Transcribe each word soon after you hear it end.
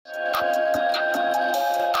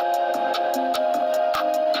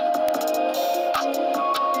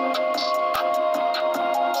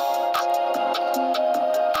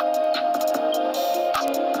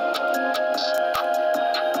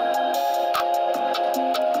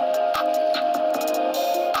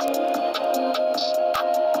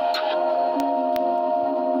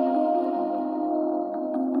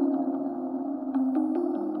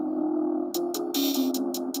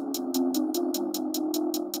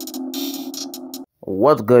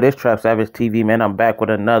What's good? It's Trap Savage TV, man. I'm back with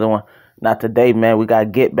another one. Not today, man. We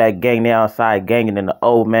got Get Back Gang. They outside ganging in the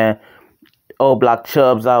old, man. Oblock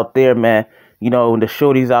chubs out there, man. You know, the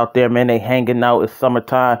shorties out there, man. They hanging out. It's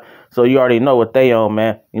summertime. So you already know what they on,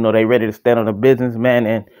 man. You know, they ready to stand on the business, man.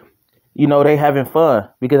 And, you know, they having fun.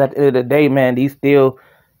 Because at the end of the day, man, these still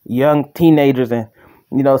young teenagers. And,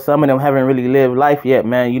 you know, some of them haven't really lived life yet,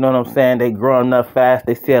 man. You know what I'm saying? They growing up fast.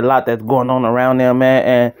 They see a lot that's going on around them, man.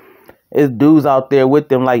 And it's dudes out there with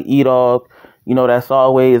them like E Dogg, you know, that's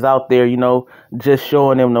always out there, you know, just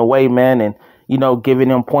showing them the way, man, and, you know, giving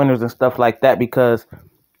them pointers and stuff like that, because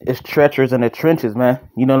it's treacherous in the trenches, man.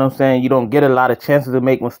 You know what I'm saying? You don't get a lot of chances to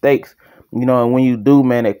make mistakes, you know, and when you do,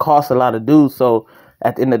 man, it costs a lot of dudes. So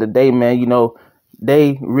at the end of the day, man, you know,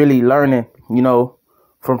 they really learning, you know,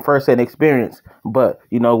 from first-hand experience. But,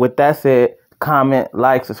 you know, with that said, comment,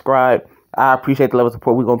 like, subscribe. I appreciate the love of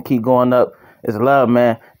support. We're going to keep going up. It's love,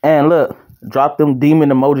 man. And look, drop them demon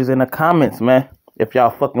emojis in the comments, man, if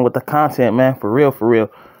y'all fucking with the content, man. For real, for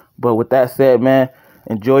real. But with that said, man,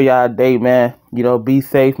 enjoy y'all day, man. You know, be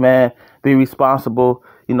safe, man. Be responsible,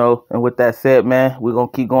 you know. And with that said, man, we're going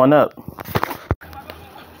to keep going up.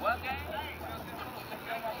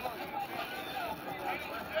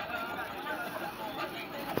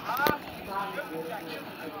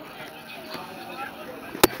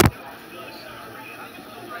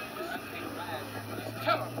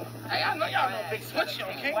 Hey, I know y'all know big switch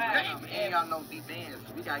on King. We ain't got no deep bands.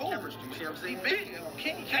 We got chemistry. You see what I'm saying?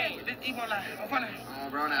 King, this even like, I'm funny.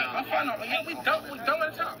 Bro, now. I'm funny. Yeah, we don't at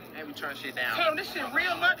the top. Hey, we turn shit down. Tell them this shit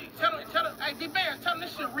real money. Tell them, hey, D-Bands, tell them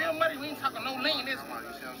this shit real money. We ain't talking no lean this money.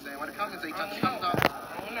 You see what I'm saying? When the comments, they turn the comments off.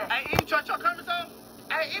 I don't know. Hey, E, turn your comments off?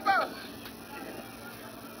 Hey, Ebo.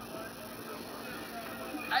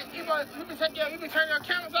 Hey, Ebo, you been turning your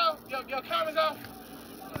comments off? Your comments off?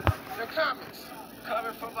 Your comments.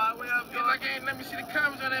 Coming from my way up, Feel like ain't let me see the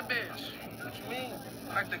comments on that bitch. What you mean?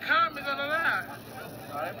 Like the comments on the line.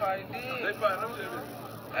 Oh, they probably did. They probably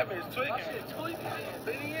that bitch tweaking. My shit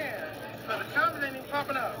tweaking. Yeah. But the comments ain't even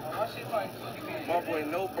popping up. My shit probably tweaking. My boy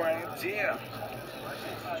No Brain, yeah.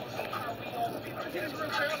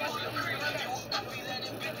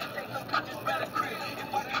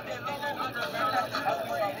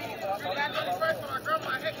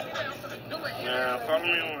 Yeah, follow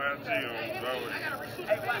me on IG, bro.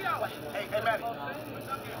 Hey, Maddie.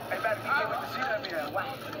 Hey, Maddie, you can't wait to see that man. Wow.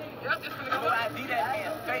 Yep, it's gonna go ID that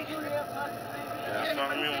man fake. Yeah,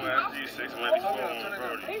 follow me on IG, 694 on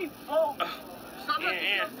Brody.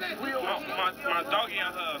 My doggy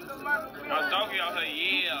out here. My doggy out here,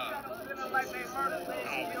 yeah.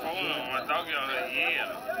 Hold on, my doggy out here, yeah.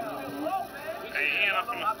 Hey, Ian, I'm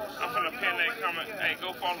finna pin that comment. Hey, go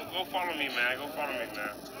follow me, man. Go follow me,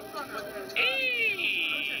 man.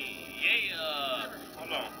 Yeah.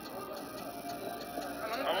 Hold on.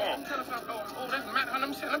 Oh, that's Matt. Let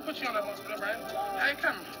me put you on that one, right? Hey,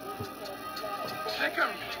 come. Hey,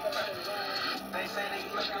 come. They say they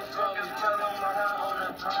looking for me, tell them I'm on the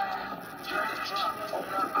drive. Drop the drop,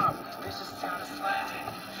 open up, bitch, it's time to slide.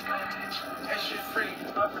 That shit free.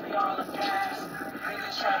 Up for all the guys.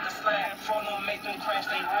 Niggas try to slide, phone them, make them crash,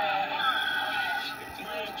 they ride. You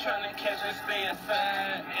ain't trying to catch us, stay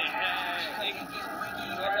aside. Niggas get freaky,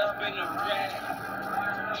 right up in the rack.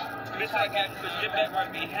 Bitch, I got to get back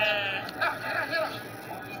right behind.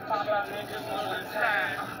 Pop out niggas all the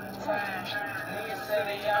time. Niggas say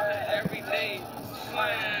they out here every day.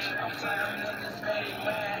 Slime. I'm telling niggas they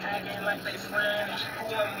mad, acting like they friends.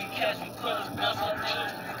 When we catch me, close, bust up, we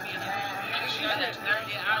high.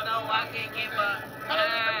 I know I can get my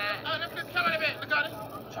Oh, let's get come in a bit. Look at it.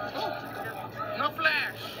 No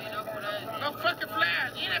flash. No fucking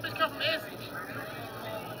flash. You that bitch come from Izzy.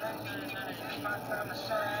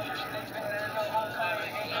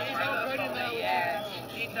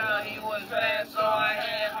 He thought he was fast, so I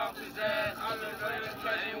had off his ass. I'm the greatest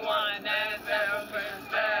cause he won, that's how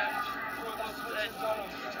fast.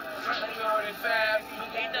 He already fast.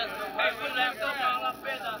 He does the way we left him all up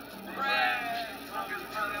in the grass.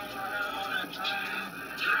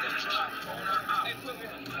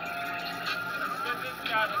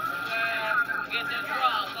 Get the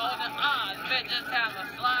drugs on the odds, bitches have a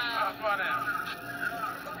slide. How far down?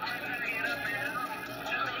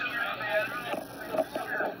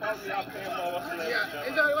 Yeah,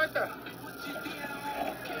 it's right there.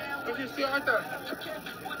 What you see right there?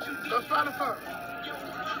 Go find the phone.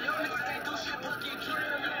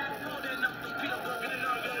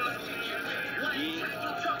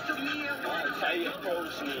 How you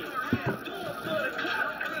approach me?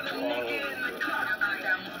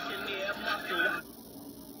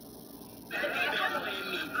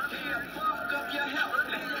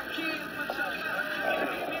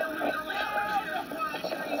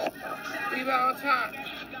 time.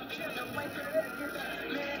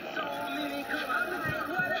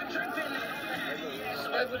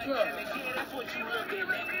 Swipe what you want.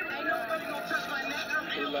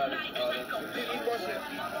 He loves it. He wants it.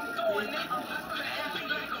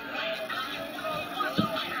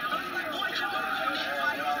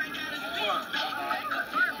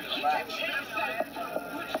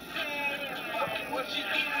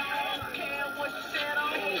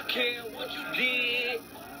 Don't care what you did,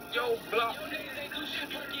 yo block.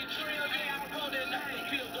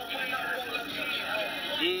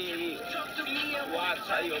 Yeah, watch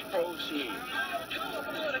how you approach it.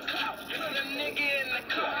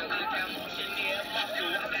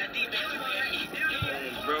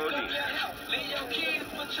 Brody.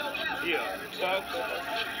 Yeah, fuck.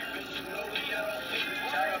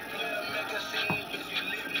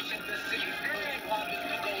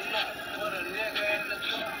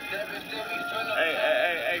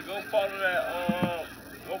 Hey, go follow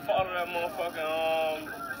that motherfucking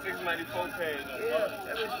 694 page. Yeah,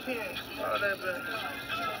 that was 10. All that, bro.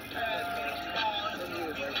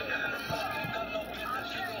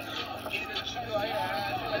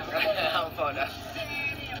 I'm for that.